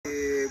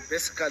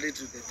basically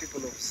to the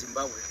people of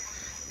Zimbabwe.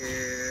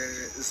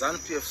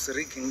 ZANU-PF's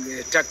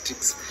rigging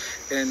tactics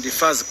and the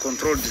fast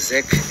controlled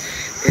ZEC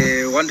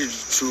wanted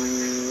to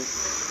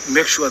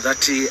make sure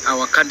that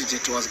our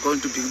candidate was going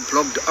to be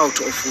blocked out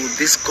of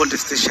this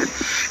contestation.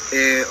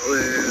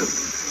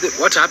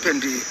 What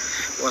happened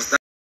was that.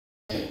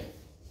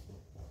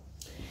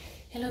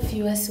 Hello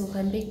viewers,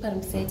 welcome back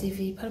to Maby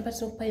TV.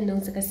 Parapata kupai na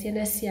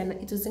uzakasiana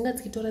siana. Ito zinga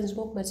tikitora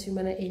njibo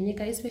kumatumana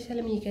enyeka,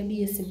 especially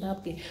mnyikabi ya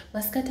Zimbabwe.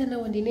 Maskata na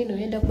wandineno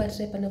yenda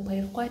kubatrepa na pa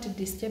quite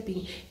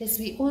disturbing. As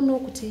we all know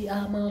kuti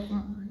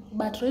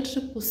but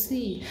Triple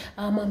C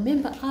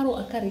member aro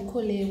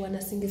akarikole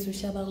wanasingizo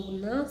shabangu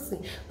nasi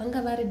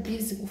vanga vari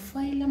busy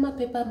kufaila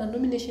mapepa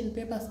nomination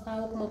papers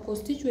awo kuma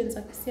constituents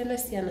akasiyana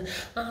siyana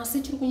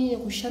sichiri kunyanya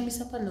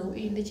kushamisa panhau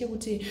iyi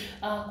ndechekuti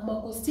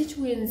kuma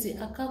constituents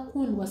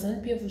akakundwa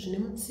ZANU-PF zvine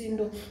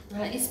mutsindo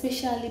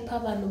especially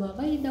pavanhu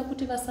vavaida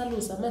kuti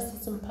vasaluza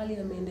masits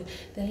muparliament,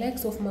 the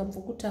likes of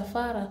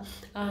Kutafara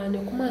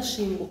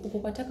nekumasvingo uko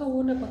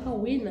kwatakaona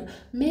kwakahwina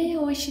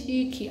meya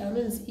wechidiki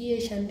anonzi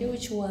iye Shandewo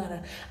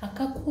Chiwara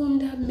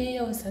akakunda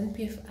meya wa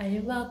ZANU-PF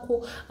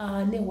aivako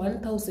ne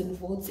 1000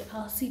 votes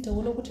asi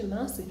taona kuti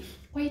nhasi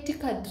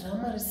kwaitika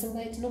drama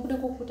risingaiti nokuda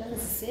kwokuti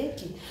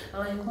anziseki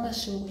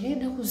yekumasvingo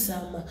yaida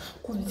kuzama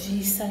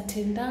kubvisa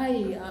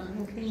Tendai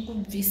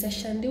kubvisa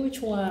Shandewo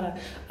Chiwara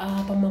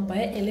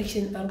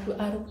pamaby-election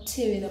ari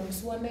kutevera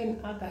musi wa 9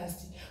 August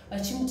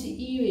vachimuti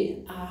iwe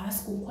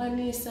haasi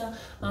kukwanisa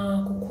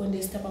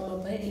kukondesta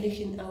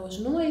pamaby-election awo.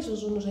 Zvinova izvo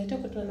zvinhu zvaita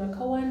kuti vanhu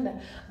vakawanda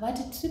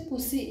vati Triple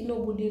C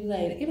inobudirira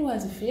here. It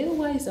was very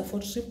wise for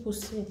Triple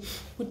C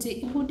kuti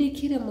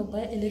ibudikire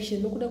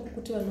maby-election nokuda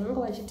kwokuti vanhu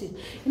vanga vachiti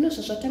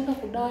inozva zvatanga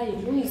kudai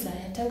noiza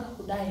yatanga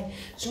kudai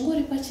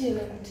zvingori pachena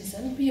kuti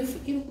ZANU-PF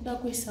iri kuda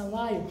kuisa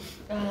vayo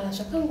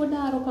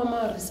zvakangodaro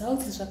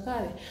pamaresults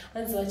zvakare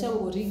anzi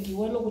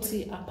vachangorigiwa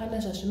nokuti hapana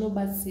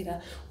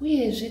zvazvinobatsira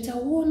uyezve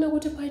taona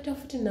kuti paita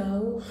futi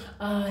nawo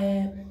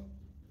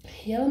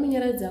yava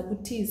munyaradza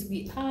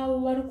kutizwi avo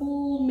vari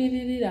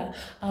kumiririra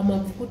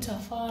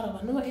Kutafara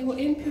vanova ivo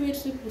MP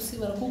weTriple C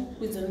vari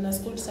kukwidzana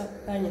naScott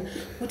Sakukanya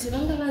kuti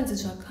vanga vanzi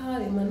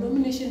zvakare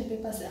nomination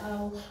papers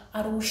avo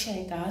ari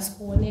kushayika haasi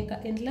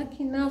kuoneka, and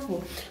lucky enough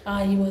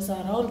he was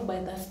around by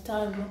that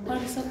time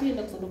vakwanisa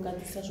kuenda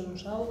kuzondogadzisa zvinhu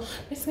zvavo.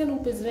 Pesingani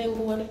kupedzera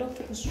nguva noda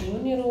kuti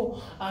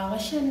kuzvionero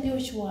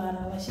vaShandewo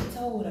Chiwara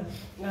vachitaura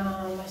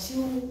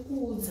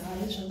vachiudza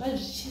zvanga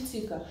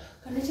zvichiitika.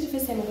 Kana chiri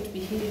first time kuti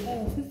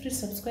behave, feel free to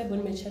subscribe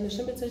on my channel.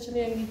 Shambetsa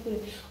channel yangu ikure.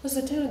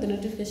 Also turn on the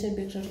notification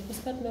bell to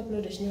start to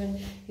upload channel,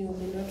 you will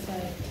be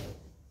notified.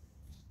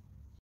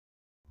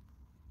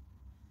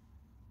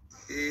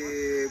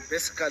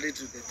 Basically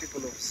to the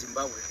people of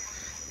Zimbabwe,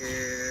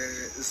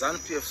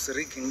 ZANU-PF's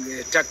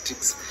rigging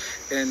tactics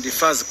and the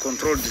fast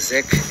controlled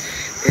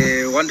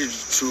ZEC wanted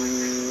to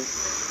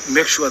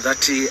make sure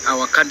that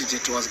our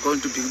candidate was going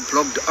to be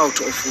blocked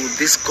out of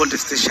this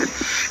contestation.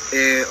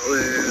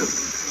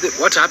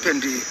 What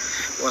happened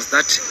was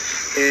that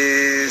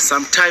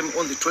sometime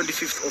on the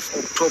 25th of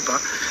October,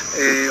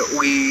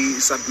 we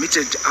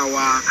submitted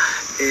our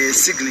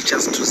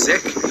signatures to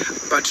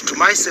ZEC, but to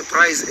my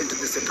surprise and to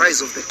the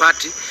surprise of the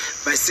party,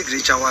 my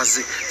signature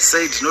was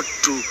said not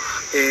to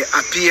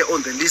appear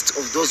on the list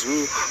of those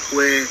who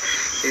were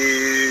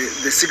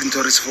the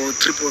signatories for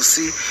Triple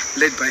C,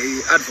 led by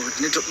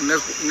Advocate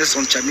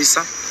Nelson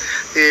Chamisa.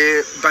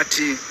 But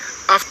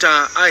after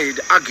I had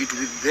argued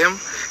with them,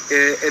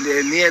 and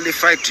a nearly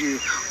fight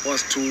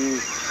was to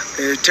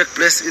take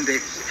place in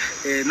the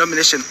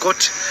nomination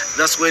court,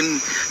 that's when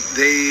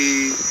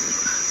they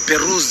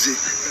perused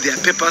their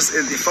papers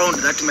and they found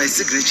that my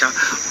signature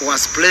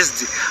was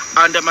placed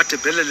under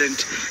maby-election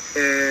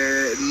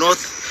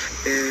North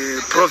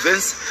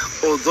province,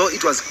 although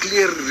it was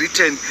clearly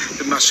written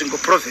in Masvingo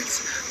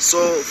province.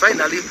 So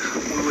finally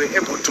we were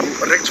able to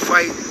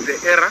rectify the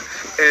error,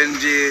 and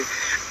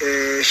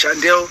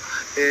Shandewo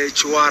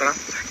Chiwara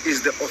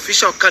is the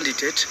official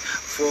candidate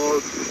for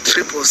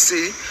Triple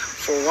C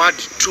for Ward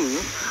 2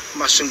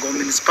 Masvingo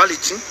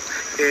municipality,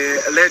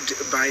 led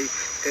by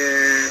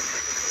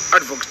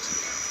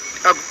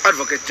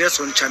Advocate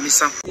Nelson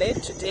Chamisa.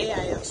 Today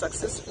I have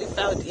successfully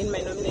filed in my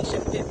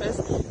nomination papers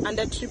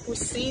under Triple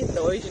C,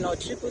 the original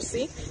Triple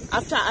C,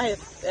 after I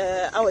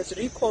was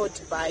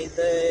recalled by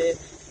the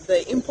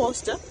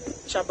imposter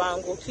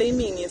Chabango,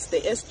 claiming it's the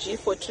SG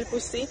for Triple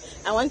C.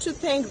 I want to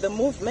thank the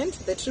movement,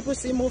 the Triple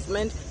C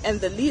movement,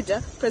 and the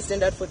leader,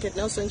 President Advocate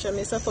Nelson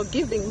Chamisa, for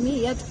giving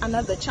me yet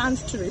another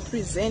chance to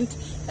represent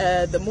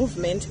the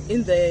movement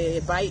in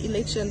the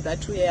by-election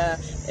that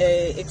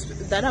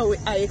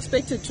are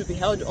expected to be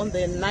held on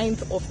the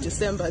 9th of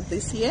December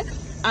this year.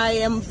 I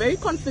am very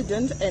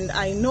confident, and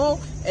I know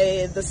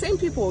the same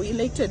people who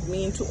elected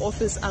me into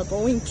office are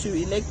going to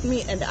elect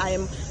me, and I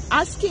am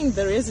asking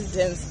the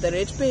residents, the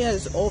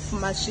ratepayers of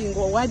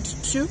Masvingo Ward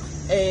 2,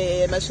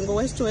 Masvingo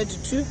West Ward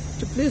 2,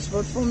 to please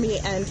vote for me,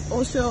 and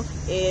also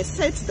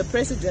set the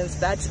precedence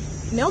that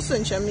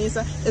Nelson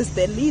Chamisa is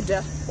the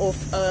leader of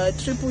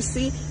Triple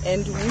C,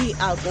 and we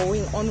are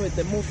going on with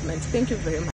the movement. Thank you very much.